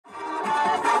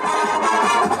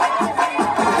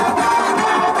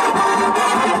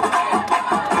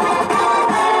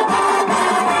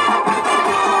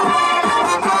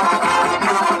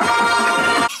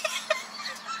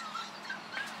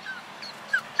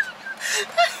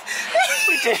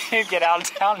didn't even get out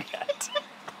of town yet.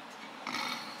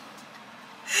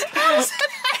 How does that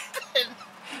happen?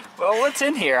 Well, what's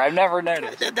in here? I've never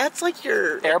noticed. That's like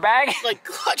your... Airbag? Like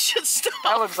clutch and stuff.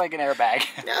 That looks like an airbag.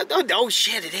 No,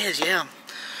 shit, it is, yeah.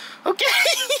 Okay.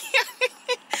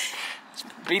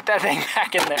 Beat that thing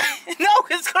back in there. No,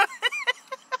 it's gonna...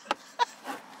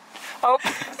 Oh.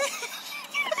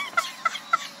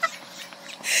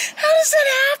 How does that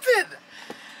happen?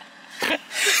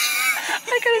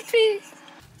 I gotta pee.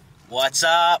 What's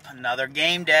up? Another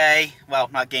game day. Well,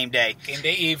 not game day. Game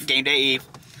day eve. Game day eve.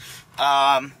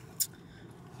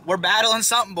 We're battling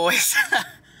something, boys.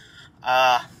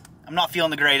 I'm not feeling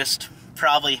the greatest.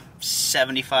 Probably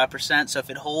 75%, so if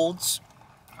it holds...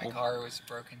 My car was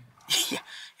broken. yeah,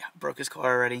 broke his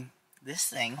car already. This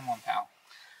thing... Come on, pal.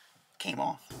 Came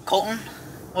off. Colton,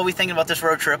 what are we thinking about this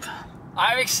road trip?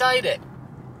 I'm excited.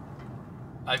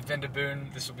 I've been to Boone.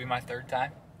 This will be my third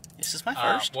time. This is my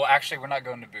first. Well, actually, we're not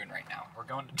going to Boone right now. We're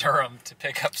going to Durham to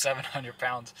pick up 700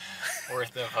 pounds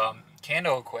worth of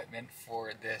candle equipment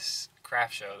for this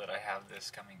craft show that I have this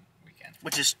coming weekend.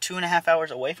 Which is 2.5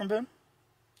 hours away from Boone?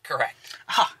 Correct.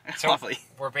 Ah, so lovely.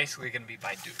 We're basically going to be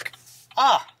by Duke.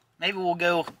 Ah, maybe we'll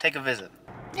go take a visit.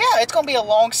 Yeah, it's going to be a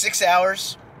long 6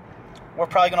 hours. We're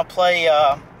probably going to play,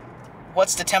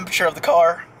 what's the temperature of the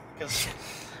car? Because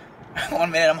 1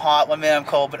 minute I'm hot, 1 minute I'm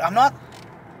cold, but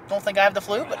don't think I have the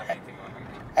flu, but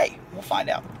hey, we'll find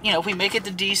out. You know, if we make it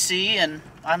to DC and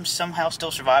I'm somehow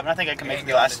still surviving, I think I can make it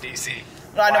to last. DC.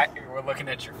 No, I know. We're looking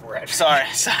at your forehead. Sorry.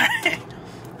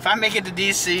 If I make it to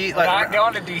DC, we're not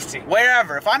going to DC.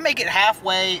 Wherever. If I make it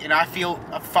halfway and I feel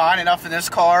fine enough in this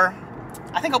car,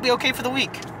 I think I'll be okay for the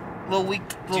week. Do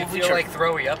you feel like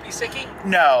throwing up, you sicky?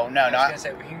 No. I was gonna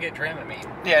say we can get Dramamine.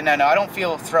 Yeah, no, I don't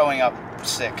feel throwing up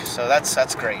sick, so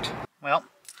that's great. Well,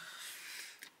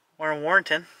 we're in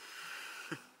Warrenton.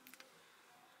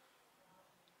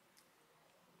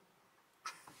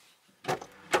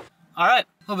 All right,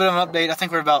 a little bit of an update. I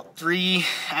think we're about 3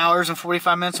 hours and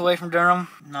 45 minutes away from Durham.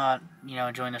 Not,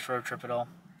 enjoying this road trip at all.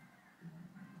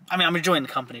 I mean, I'm enjoying the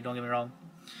company, don't get me wrong.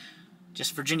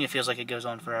 Just Virginia feels like it goes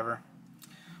on forever.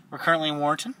 We're currently in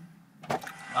Warrenton.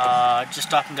 Just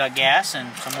stopped and got gas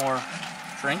and some more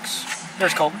drinks.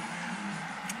 There's Colton.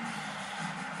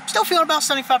 Still feeling about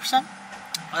 75%.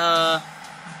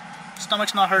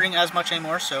 Stomach's not hurting as much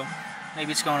anymore, so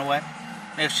maybe it's going away.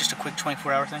 Maybe it's just a quick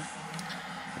 24-hour thing.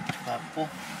 But we'll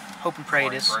hope and pray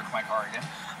it is. You broke my car again.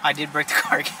 I did break the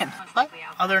car again. But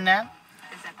other than that,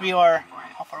 we are...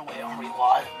 How far away are we,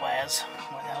 Waz?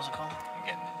 What the hell's it called? I'm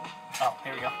getting it. Oh,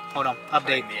 here we go. Hold on.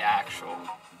 Update. The actual...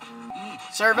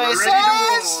 Survey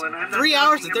says 3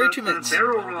 hours and 32 minutes.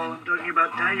 Barrel roll. I'm talking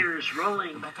about tires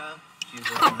rolling.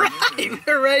 Alright,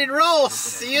 we're ready to roll.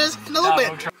 See you in a little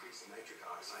bit.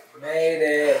 Made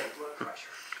it.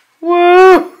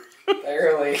 Woo!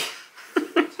 Barely.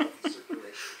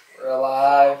 We're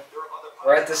alive.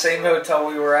 We're at the same hotel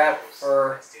we were at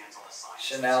for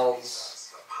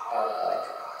Chanel's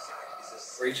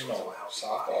regional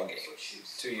softball game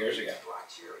 2 years ago.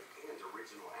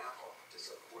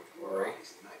 Rory.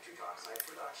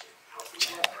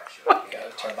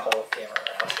 Gotta turn the whole camera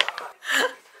around.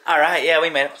 Alright, yeah, we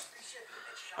made it.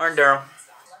 We're in Durham.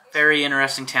 Very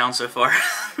interesting town so far.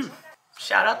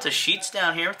 Shout out to Sheets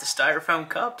down here with the styrofoam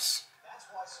cups.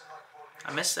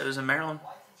 I miss those in Maryland.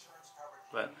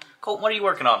 But, Colt, what are you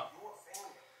working on?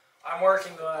 I'm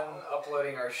working on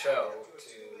uploading our show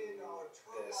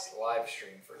to this live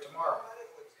stream for tomorrow.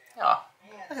 Yeah,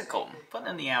 look at Colton. Putting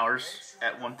in the hours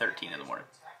at 1:13 in the morning.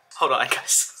 Hold on,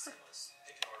 guys.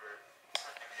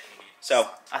 So,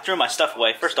 I threw my stuff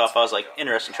away. First off, I was like,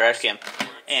 interesting trash can.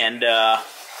 And, oh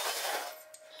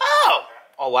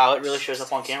wow, it really shows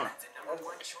up on camera.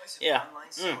 Yeah.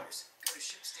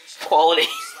 Quality.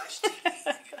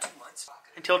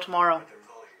 Until tomorrow.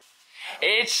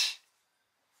 It's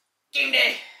game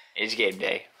day. It's game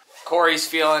day. Corey's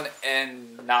feeling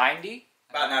in 90?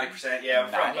 About 90%, yeah.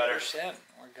 I'm feeling better. 90%.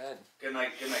 We're good. Good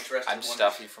night's rest. I'm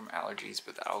stuffy from allergies,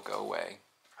 but that'll go away.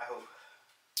 I hope.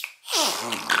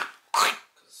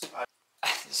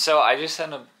 So I just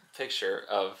sent a picture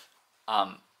of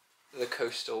the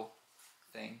coastal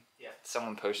thing. Yeah.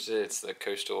 Someone posted it. It's the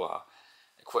coastal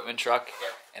equipment truck,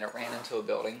 and it ran into a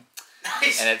building.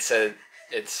 Nice. And it said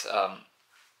it's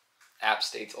App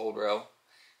State's old row.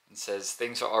 And says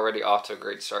things are already off to a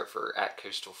great start for at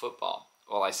Coastal football.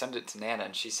 Well, I sent it to Nana,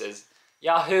 and she says,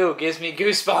 "Yahoo gives me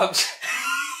goosebumps."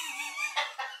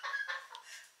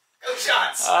 Go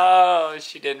Chants! Oh,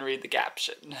 she didn't read the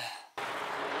caption.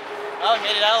 Oh, we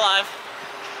made it out alive.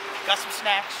 Got some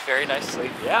snacks. Very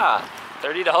nicely. Yeah,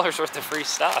 $30 worth of free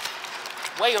stuff.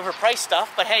 Way overpriced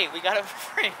stuff, but hey, we got it for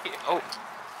free. Oh,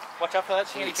 Watch out for that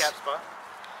Jeez. handicap spot.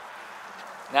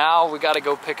 Now we got to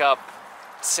go pick up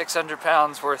 600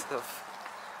 pounds worth of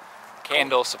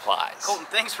candle supplies. Colton,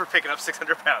 thanks for picking up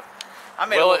 600 pounds. I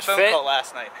made Will a it phone fit? call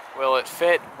last night. Will it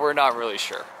fit? We're not really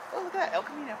sure. Oh, look at that, El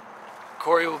Camino.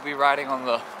 Corey will be riding on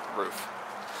the roof.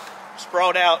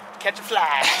 Sprawled out, catching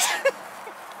flies.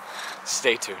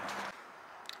 Stay tuned.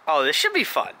 Oh, this should be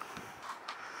fun.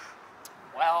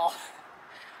 Well,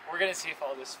 we're gonna see if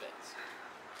all this fits.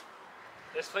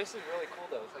 This place is really cool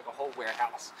though. It's like a whole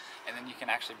warehouse, and then you can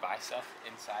actually buy stuff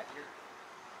inside here.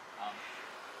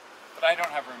 But I don't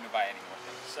have room to buy any more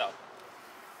things, so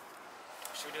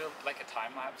should we do like a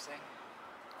time lapse thing?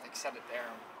 Like set it there.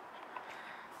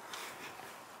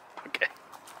 Okay.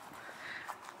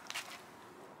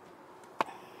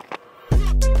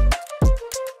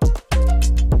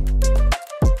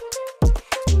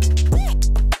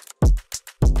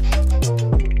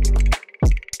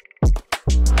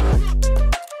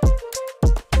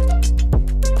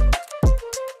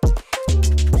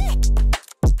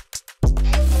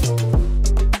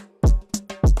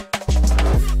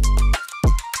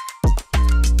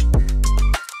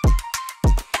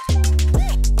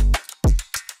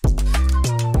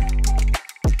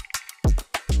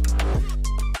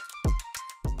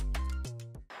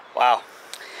 Wow.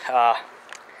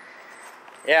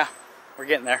 Yeah, we're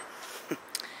getting there.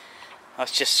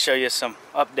 Let's just show you some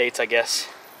updates, I guess.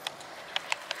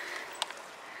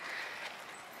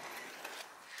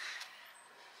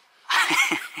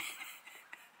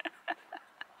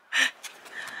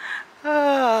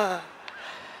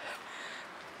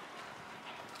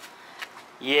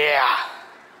 Yeah.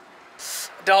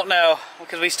 Don't know,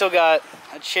 because we still got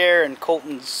a chair and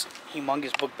Colton's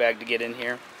humongous book bag to get in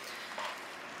here.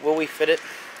 Will we fit it?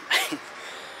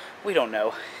 We don't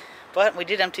know. But we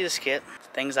did empty the skit.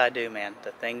 Things I do, man.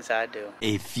 The things I do.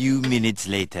 A few minutes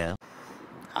later.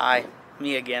 Hi,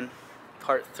 me again.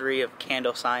 Part 3 of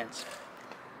Candle Science.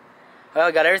 Well,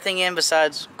 I got everything in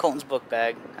besides Colton's book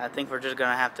bag. I think we're just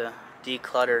gonna have to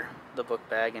declutter the book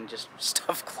bag and just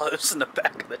stuff clothes in the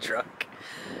back of the truck.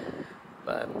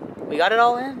 But we got it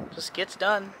all in. Just gets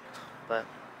done. But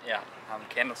Yeah,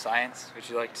 Candle Science. Would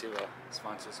you like to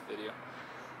sponsor this video?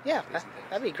 yeah,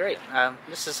 that'd be great.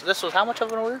 This was how much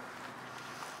of an order?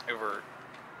 Over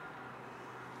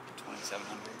 $2,700.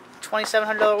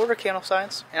 $2,700 order, Candle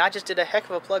Science, and I just did a heck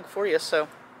of a plug for you. So,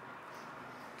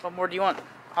 what more do you want?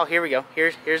 Oh, here we go.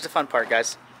 Here's the fun part,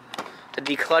 guys. The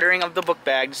decluttering of the book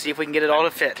bag to see if we can get it all to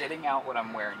fit. Getting out what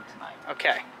I'm wearing tonight.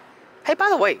 Okay. Hey, by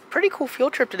the way, pretty cool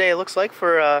field trip today. It looks like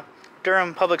for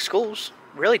Durham Public Schools.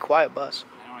 Really quiet bus.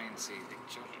 I don't even see the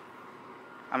children.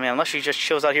 I mean, unless she just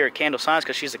chills out here at Candle Science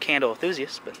because she's a candle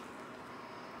enthusiast, but. Do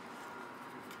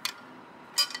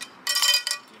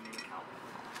you need help?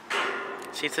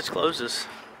 See if this closes.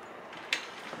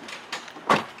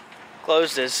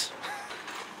 Closes.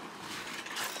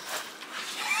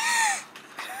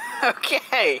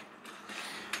 Okay.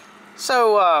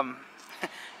 So,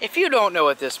 if you don't know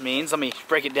what this means, let me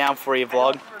break it down for you,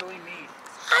 vlog.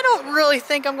 I don't really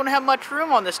think I'm going to have much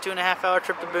room on this 2.5-hour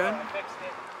trip to Boone.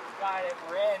 Got it,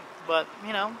 we're in. But,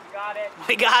 you know, We got it.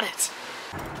 we got it.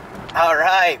 All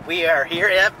right, we are here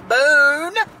at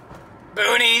Boone.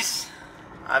 Boonies.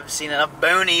 I've seen enough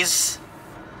boonies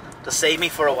to save me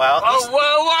for a while. Whoa,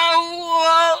 whoa,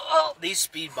 whoa, whoa. These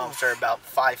speed bumps are about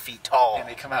 5 feet tall. And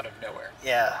they come out of nowhere.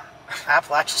 Yeah,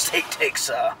 Appalachian State takes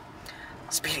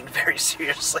speeding very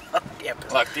seriously on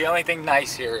campus. Look, the only thing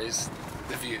nice here is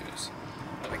the views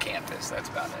of the campus. That's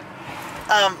about it.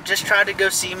 Just tried to go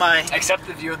see my Except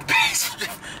the view of the base.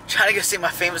 trying to go see my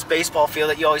famous baseball field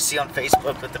that you always see on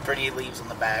Facebook with the pretty leaves on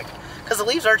the back. Because the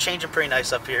leaves are changing pretty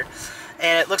nice up here.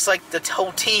 And it looks like the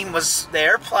whole team was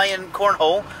there playing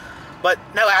cornhole, but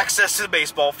no access to the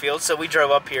baseball field, so we drove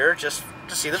up here just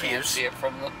to see the Can't views. see it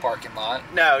from the parking lot.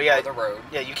 No, yeah. Or the road.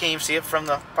 Yeah, you can't even see it from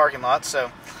the parking lot,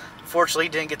 so unfortunately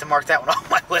didn't get to mark that one off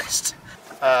my list.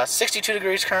 62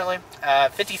 degrees currently,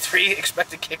 53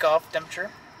 expected kickoff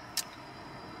temperature.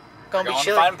 Gonna be We're going to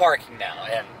chilly. find parking now,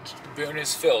 and Boone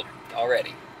is filled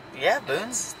already. Yeah, Boone.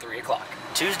 It's 3 o'clock.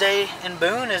 Tuesday in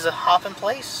Boone is a hopping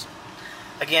place.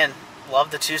 Again,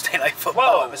 love the Tuesday night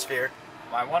football Whoa. atmosphere.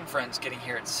 My one friend's getting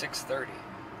here at 6:30.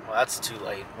 Well, that's too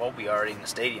late. We'll be already in the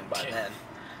stadium by then.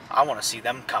 I want to see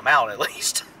them come out at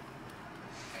least.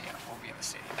 Yeah, we'll be in the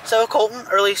stadium. So, Colton,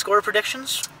 early score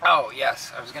predictions? Oh,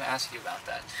 yes. I was going to ask you about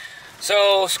that.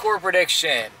 So, score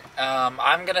prediction.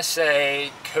 I'm going to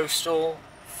say Coastal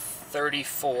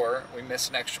 34. We missed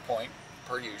an extra point,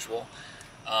 per usual.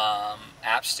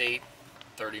 App State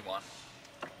 31.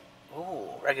 Ooh,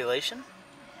 regulation?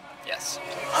 Yes.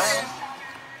 Alright.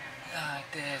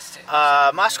 like this.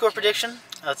 My score prediction.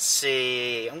 Let's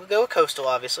see. I'm gonna go with Coastal,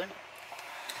 obviously. I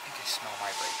think you smell my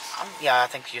brakes. Yeah, I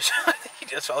think you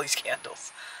just all these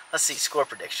candles. Let's see. Score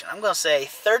prediction. I'm gonna say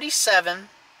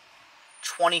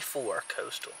 37-24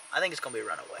 Coastal. I think it's gonna be a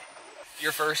runaway.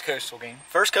 Your first Coastal game.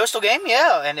 First Coastal game,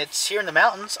 yeah, and it's here in the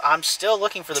mountains. I'm still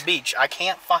looking for the beach. I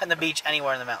can't find the beach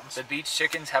anywhere in the mountains. The beach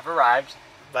chickens have arrived.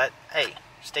 But hey,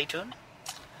 stay tuned.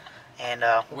 And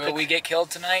will we get killed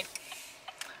tonight?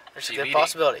 There's TBD. a good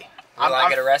possibility. Will I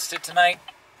get arrested tonight?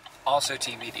 Also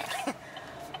TBD.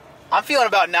 I'm feeling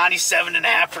about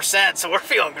 97.5%, so we're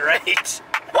feeling great.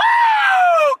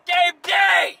 Woo! Game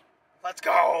day! Let's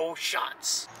go,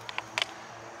 shots.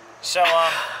 So,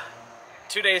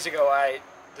 2 days ago I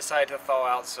decided to thaw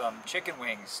out some chicken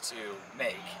wings to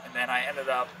make, and then I ended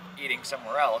up eating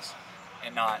somewhere else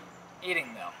and not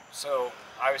eating them. So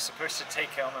I was supposed to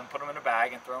take them and put them in a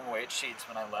bag and throw them away at Sheets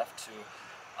when I left to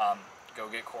go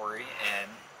get Corey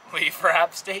and leave for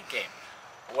App State game.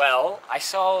 Well, I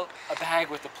saw a bag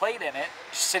with a plate in it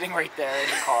just sitting right there in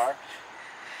the car.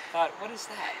 Thought, what is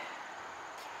that?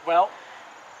 Well,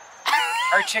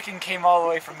 our chicken came all the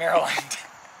way from Maryland.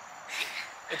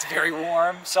 It's very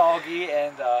warm, soggy,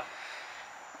 and I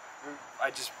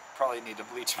just probably need to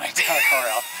bleach my entire car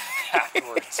out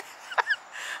afterwards.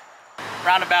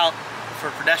 Roundabout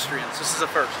for pedestrians. This is a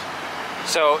first.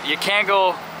 So you can't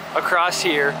go across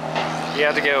here. You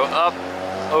have to go up,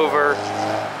 over,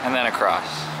 and then across.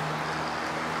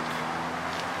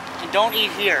 And don't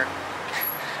eat here.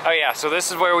 Oh yeah, so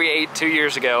this is where we ate 2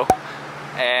 years ago.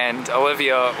 And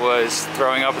Olivia was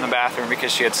throwing up in the bathroom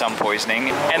because she had sun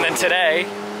poisoning. And then today,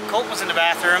 Colt was in the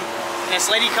bathroom, and this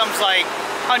lady comes like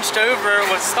hunched over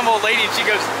with some old lady, and she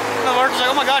goes, the worker's like,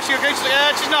 oh my gosh, you okay? She's like,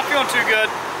 yeah, she's not feeling too good.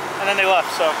 And then they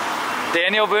left, so.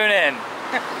 Daniel Boone in.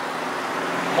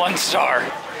 1 star.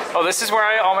 Oh, this is where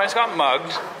I almost got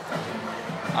mugged.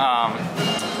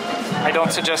 I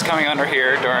don't suggest coming under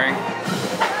here during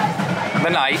the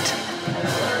night.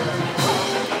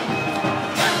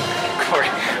 Corey,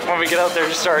 when we get out there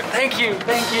to start, thank you.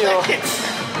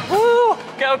 Woo!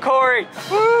 Go, Corey!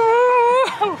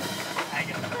 Woo! Thank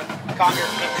you. Conquer.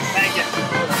 Thank you.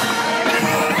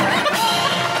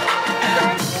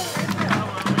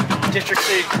 District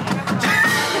C.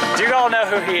 Do you all know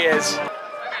who he is?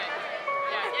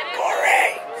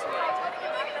 Corey!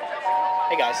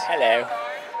 Hey guys. Hello.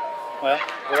 Well,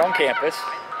 We're on campus.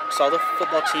 saw the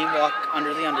football team walk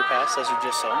under the underpass, as you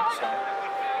just saw, so,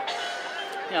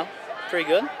 you know, pretty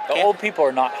good. The old people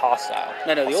are not hostile.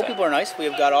 No, the old people are nice. We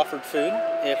have got offered food.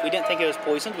 If we didn't think it was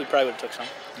poisoned, we probably would have took some.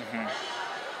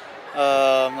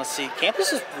 Let's see.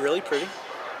 Campus is really pretty.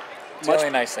 It's the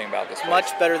only nice thing about this place.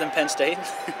 Much better than Penn State.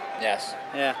 Yes.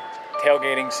 Yeah.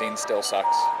 Tailgating scene still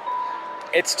sucks.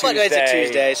 It's Tuesday. But it's a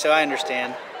Tuesday, so I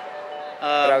understand.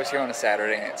 But I was here on a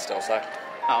Saturday and it still sucked.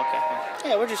 Oh, okay.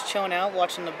 Yeah, we're just chilling out,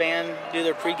 watching the band do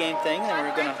their pregame thing, and then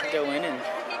we're gonna go in and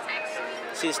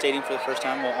see the stadium for the first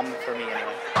time. Well, for me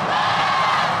anyway.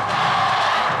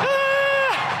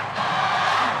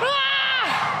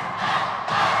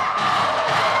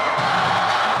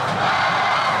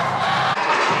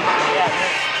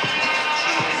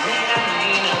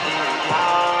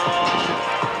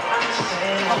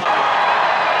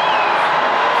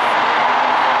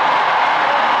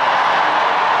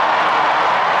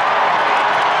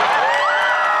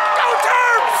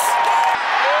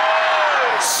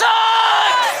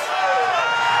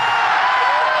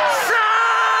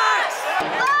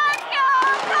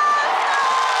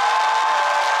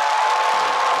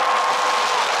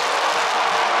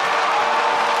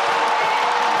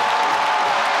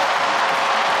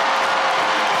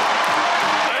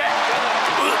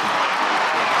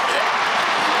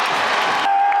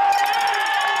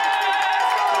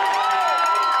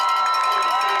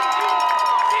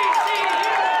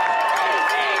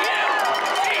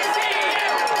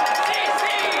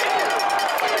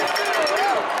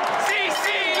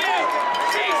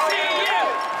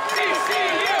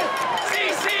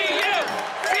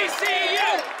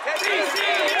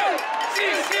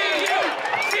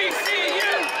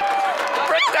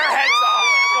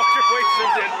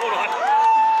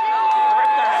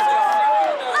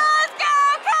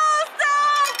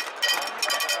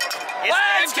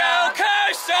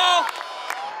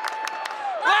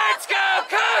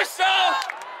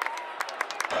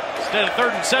 Instead of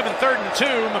 3rd and 7, 3rd and 2,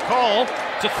 McCall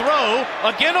to throw.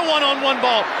 Again a one-on-one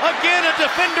ball. Again a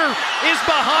defender is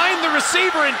behind the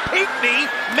receiver, and Pinckney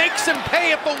makes him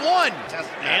pay at the 1.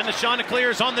 And the Chanticleer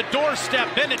is on the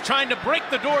doorstep. Bennett trying to break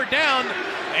the door down,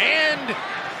 and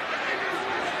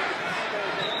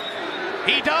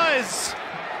he does.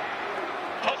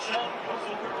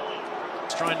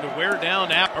 trying to wear down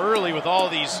App early with all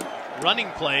these running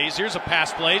plays. Here's a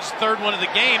pass play, it's the third one of the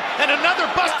game, and another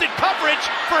busted coverage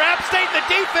for App State in the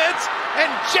defense, and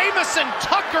Jamison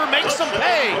Tucker makes them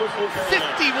pay.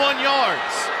 51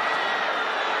 yards.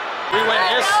 We win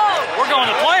this, we're going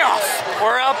to playoffs.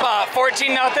 We're up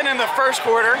 14-0 in the first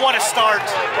quarter. What a start.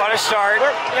 What a start.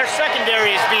 Their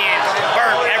secondary is being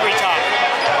burnt every time.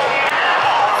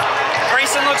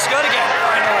 Grayson looks good again,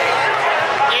 finally.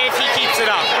 If he keeps it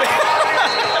up.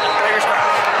 Fingers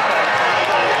crossed.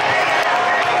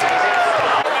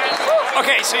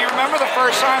 Okay, so you remember the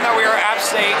first time that we were at App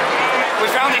State? We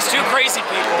found these two crazy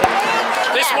people.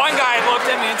 This one guy looked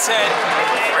at me and said,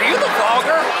 "Are you the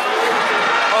vlogger?"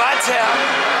 Well, that's him.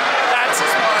 That's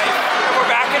his wife. And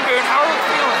we're back in Boone. How are we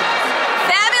feeling?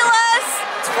 Fabulous!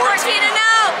 It's 14-0.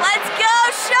 Let's go,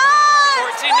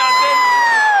 Chants!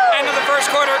 14-0. End of the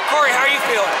first quarter. Corey, how are you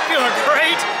feeling? Feeling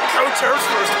great. Coach Hurst,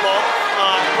 first of all.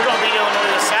 We're going to beat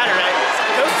Illinois this Saturday.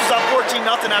 Coach is up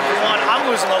 14-0 after one. I'm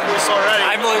losing my voice already.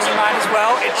 I'm losing mine as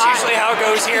well. It's usually how it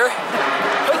goes here.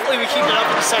 Hopefully we keep it up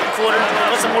in the second quarter.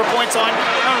 Put some more points on.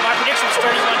 Remember, my prediction was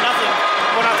 31-0.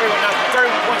 Well, not 31-0.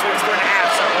 31 points when it was 4.5.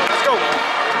 So let's go.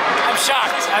 I'm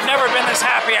shocked. I've never been this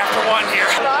happy after one here.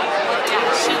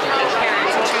 She told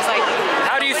parents and she was like,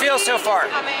 How do you feel so far?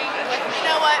 you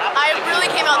know what? I really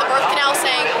came out of the birth canal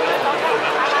saying,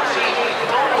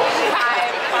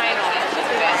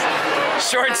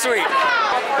 Short and sweet.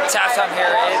 It's halftime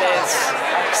here. It is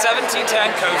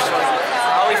 17-10 Coastal.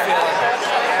 How are we feeling?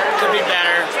 Could be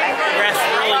better. Refs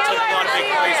really took a lot of big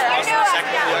plays from us in the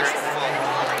second quarter.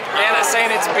 And it's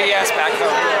saying it's BS back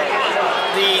home.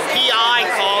 The PI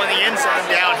call in the end zone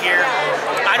down here,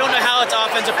 I don't know how it's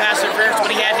offensive pass interference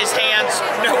when he had his hands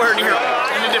nowhere near him.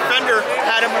 And the defender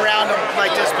had him around him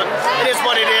like this, but it is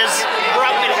what it is. We're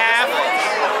up at half.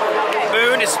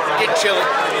 Boone is getting chilly.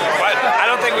 But I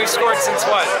don't think we've scored since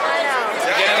what? The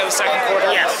beginning of the second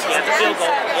quarter? Yes, at the field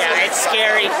goal. Yeah, it's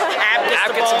scary.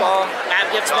 App gets the ball.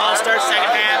 App gets the ball, starts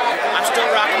second half. I'm still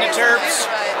rocking the Terps.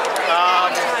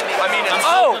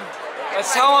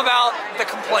 Let's tell them about the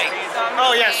complaint.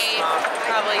 Oh, yes.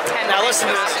 probably 10 Now listen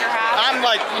to minutes this. after half. I'm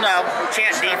like,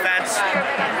 chant defense.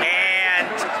 And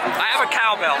I have a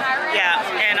cowbell. yeah,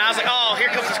 and I was like, oh,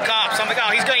 here comes the cops. I'm like, oh,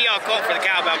 he's going to yell a call for the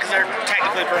cowbell because they're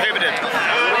technically prohibited.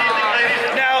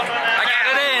 No. I got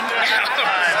it in.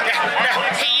 No,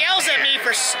 he yells at me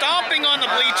for stomping on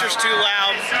the bleachers too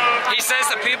loud. He says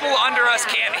the people under us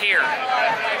can't hear.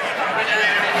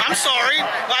 I'm sorry.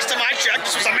 Last time I checked,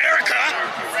 this was America.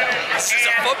 This is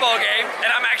a football game, and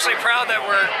I'm actually proud that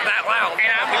we're that loud. And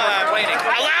I'm complaining.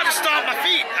 allowed to stomp my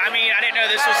feet. I mean, I didn't know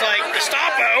this was like the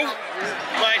Gestapo,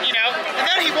 but and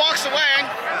then he walks away,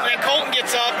 and then Colton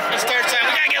gets up and starts saying,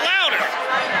 we gotta get louder.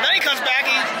 And then he comes back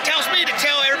and he tells me to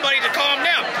tell everybody to calm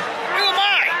down. Who am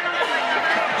I?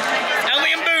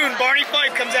 Only in Boone, Barney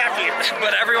Fife comes after you.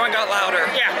 But everyone got louder.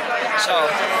 Yeah. So,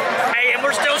 Hey, and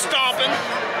we're still stomping.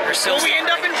 Will we end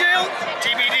up in jail?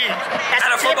 TBD. At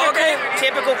a football game?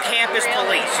 Typical campus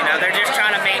police. They're just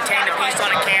trying to maintain the peace on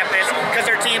a campus because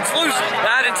their team's losing.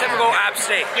 That in typical App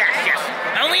State. Yes, yes.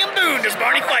 Only in Boone does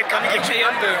Barney Fife come to get you. Only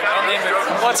in Boone. Only in Boone.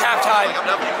 What's halftime?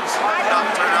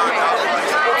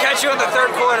 We'll catch you in the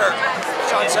third quarter.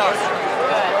 Chants Up.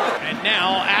 And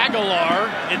now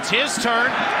Aguilar, it's his turn.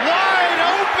 Wide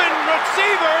open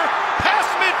receiver.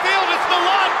 Past midfield, it's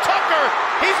Milan Tucker.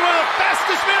 He's one of the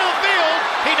fastest men on the field.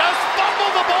 He does fumble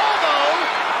the ball, though.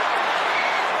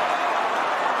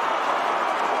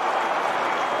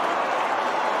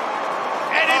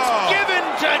 And it's given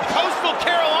to Coastal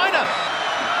Carolina.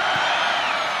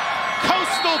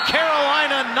 Coastal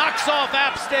Carolina knocks off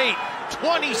App State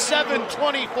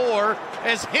 27-24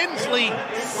 as Hensley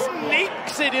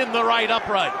sneaks it in the right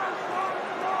upright.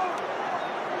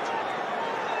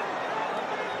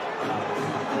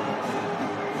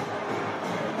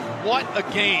 What a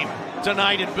game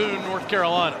tonight in Boone, North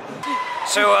Carolina.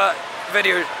 So,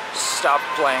 video stopped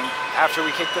playing after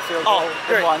we kicked the field goal.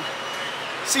 We won.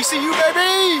 CCU,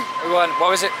 baby! We won. What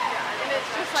was it?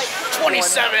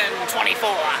 27-24.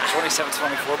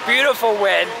 27-24. Beautiful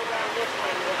win.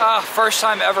 First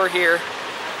time ever here.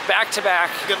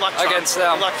 Back-to-back Good luck, Charm. against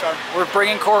them. Good luck, Charm. We're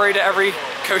bringing Corey to every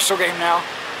Coastal game now.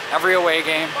 Every away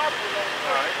game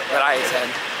that I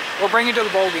attend. We'll bring you to the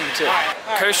bowl game too. All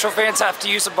right. Coastal fans have to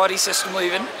use a buddy system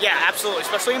leaving. Yeah, absolutely,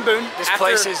 especially in Boone. This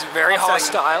place is very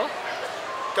hostile.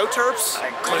 Go Terps.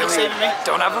 Clearly Saving me.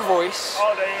 don't have a voice.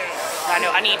 I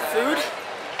know, I need food,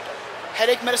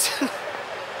 headache medicine,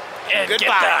 And good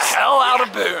get vibes. the hell out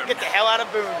of Boone. Get the hell out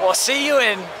of Boone. We'll see you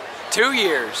in 2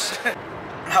 years.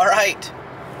 All right,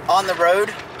 on the road,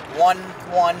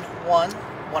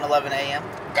 1:11 a.m.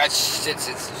 got shits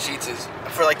and sheets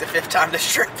for like the 5th time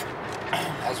this trip.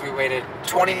 as we waited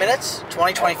 20 minutes?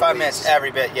 25 minutes,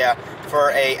 every bit, yeah.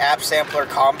 For a app sampler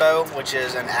combo, which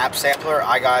is an app sampler,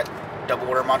 I got double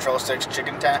order mozzarella sticks,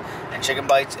 chicken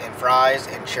bites, and fries,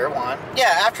 and Sherwan.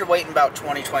 Yeah, after waiting about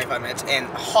 20-25 minutes in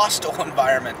hostile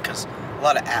environment, because a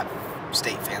lot of App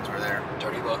State fans were there.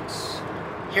 Dirty looks.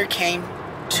 Here came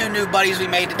 2 new buddies we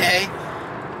made today,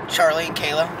 Charlie and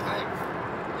Kayla.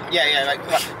 Yeah, like,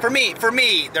 for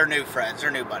me, they're new friends,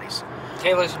 they're new buddies.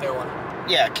 Kayla's a new one.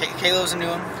 Yeah, Kayla's a new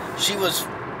one. She was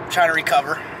trying to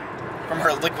recover from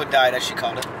her liquid diet, as she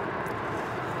called it.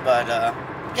 But,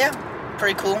 yeah,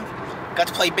 pretty cool. Got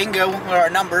to play bingo with our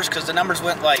numbers, because the numbers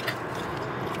went like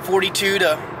 42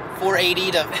 to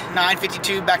 480 to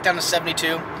 952, back down to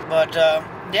 72. But,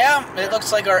 yeah, it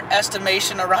looks like our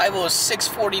estimation arrival is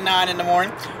 6:49 in the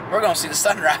morning. We're going to see the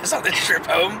sunrise on this trip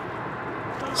home.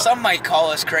 Some might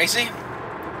call us crazy.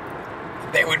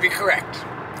 They would be correct.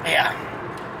 Yeah.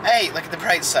 Hey, look at the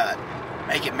bright side.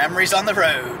 Making memories on the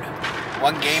road.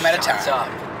 One game at a time.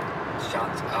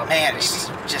 Chants Up. Man, it's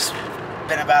just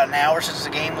been about an hour since the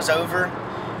game was over,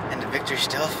 and the victory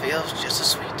still feels just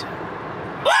as sweet.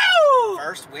 Woo!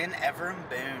 First win ever in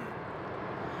Boone.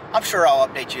 I'm sure I'll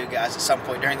update you guys at some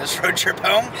point during this road trip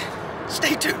home.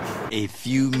 Stay tuned. A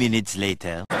few minutes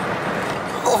later.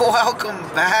 Welcome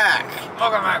back.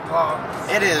 Welcome back, Paul.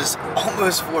 It is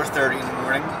almost 4:30 in the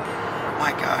morning.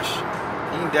 My gosh.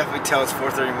 You can definitely tell it's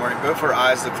 4:30 in the morning. Both our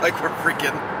eyes look like we're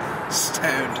freaking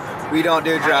stoned. We don't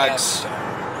do drugs.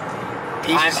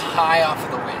 I'm high off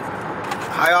of the wind.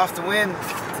 High off the wind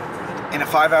in a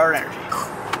 5-hour energy.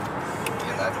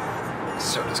 Yeah, that's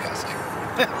so disgusting.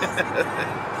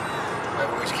 My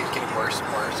voice keeps getting worse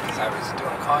and worse because I was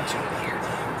doing a concert in here.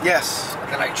 Yes.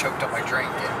 And then I choked on my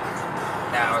drink,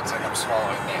 and now it's like I'm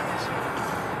swallowing nails.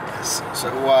 Yes. So,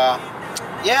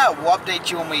 yeah, we'll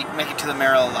update you when we make it to the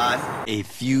Maryland line. A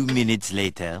few minutes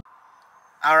later.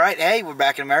 All right, hey, we're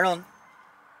back in Maryland.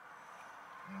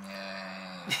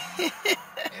 Yay.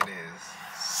 It is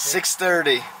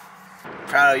 6:30.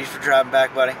 Proud of you for driving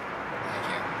back, buddy. Thank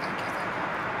you.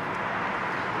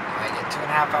 I get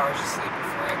 2.5 hours of sleep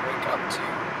before I wake up to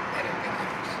edit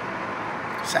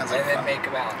videos. Sounds like and then fun. make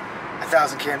about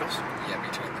 1,000 candles. Yeah,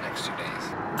 between the next 2 days.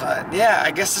 But yeah,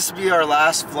 I guess this will be our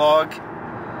last vlog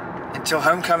until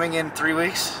homecoming in 3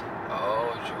 weeks.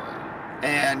 Oh, joy.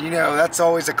 And you know, that's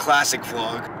always a classic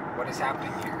vlog. What is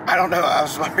happening here? I don't know, I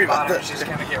was worried about I that. was just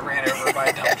gonna get ran over by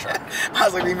a dump truck. I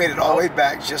was like, we made it all the way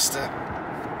back just to...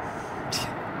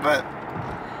 But,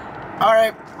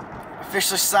 alright,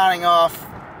 officially signing off.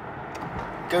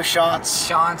 Go Chants.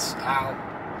 Chants out.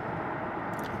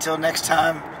 Until next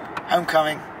time,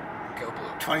 homecoming Go Blue.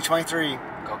 2023. Go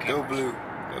Go Campers. Blue.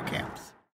 Go Camps.